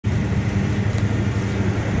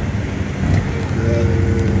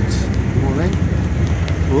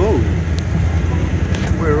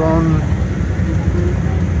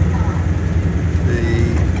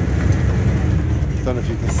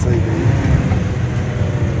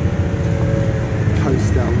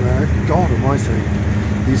nicely.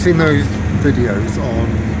 You've seen those videos on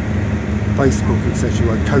Facebook, etc.,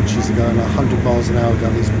 where coaches are going 100 miles an hour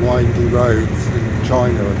down these windy roads in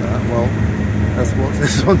China and that. Well, that's what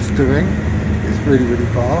this one's doing. It's really, really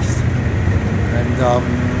fast. And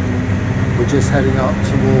we're just heading up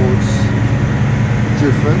towards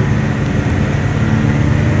Jiufen.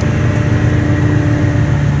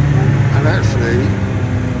 And actually,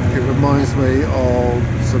 it reminds me of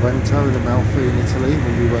Sorrento in Amalfi in Italy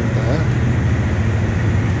when we went there.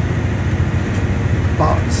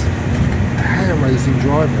 But hair-raising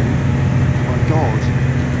driving, my God.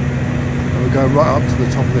 And we're going right up to the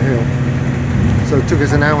top of the hill. So it took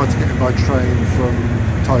us an hour to get by train from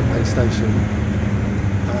Taipei station.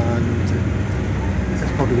 And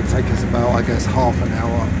it's probably going to take us about, I guess, half an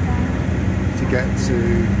hour to get to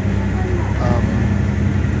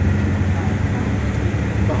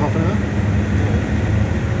about half an hour?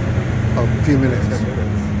 Oh, a few minutes.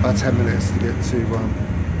 About 10 minutes to get to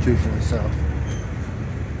Jiufen itself.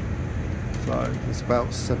 So there's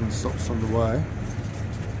about 7 stops on the way.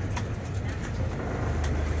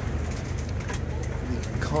 You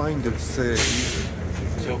can kind of see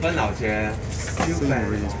the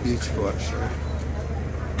scenery is beautiful actually.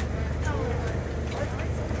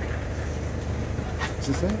 Is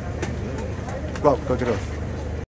this it? Well, go get off.